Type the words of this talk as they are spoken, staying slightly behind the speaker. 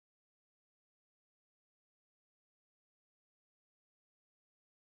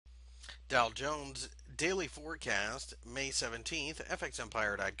Dow Jones Daily Forecast, May 17th,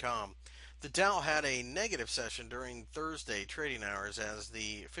 FXEmpire.com. The Dow had a negative session during Thursday trading hours as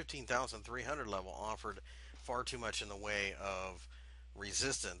the 15,300 level offered far too much in the way of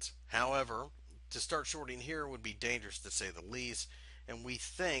resistance. However, to start shorting here would be dangerous to say the least, and we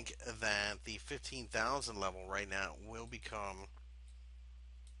think that the 15,000 level right now will become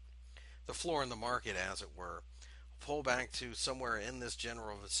the floor in the market, as it were. Pull back to somewhere in this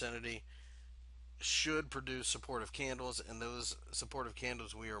general vicinity should produce supportive candles, and those supportive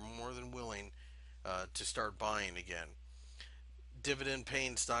candles we are more than willing to start buying again. Dividend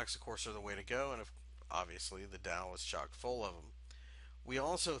paying stocks, of course, are the way to go, and obviously the Dow is chock full of them. We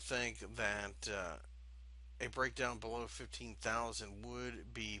also think that a breakdown below 15,000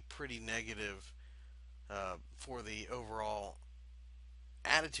 would be pretty negative for the overall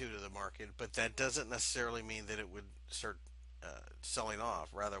attitude of the market, but that doesn't necessarily mean that it would start selling off.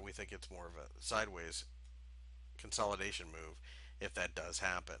 Rather, we think it's more of a sideways consolidation move if that does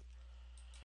happen.